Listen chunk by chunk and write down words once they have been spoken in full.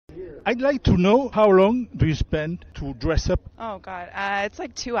I'd like to know how long do you spend to dress up? Oh, God. It's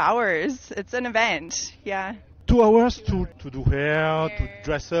like 2 hours. It's an event. Yeah. 2 hours to do hair, to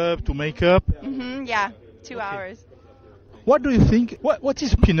dress up, to make up? Yeah. 2 hours. What do you think? What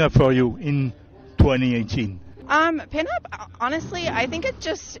is pinup for you in 2018? Pinup, honestly, I think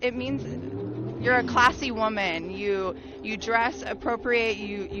it means you're a classy woman. You dress appropriate.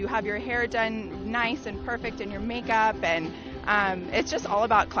 You have your hair done nice and perfect, and your makeup, and it's just all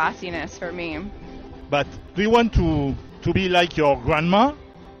about classiness for me. But do you want to be like your grandma?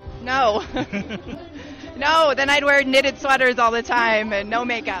 No. No, then I'd wear knitted sweaters all the time and no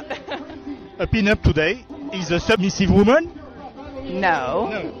makeup. A pinup today is a submissive woman?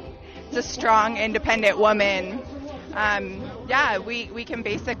 No. It's a strong, independent woman. We can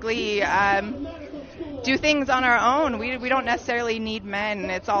basically do things on our own. We don't necessarily need men.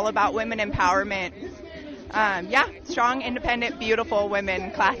 It's all about women empowerment. Strong, independent, beautiful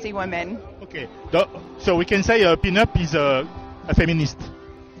women, classy women. Okay. So we can say a pinup is a feminist.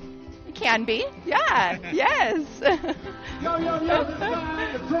 It can be. Yeah. Yes.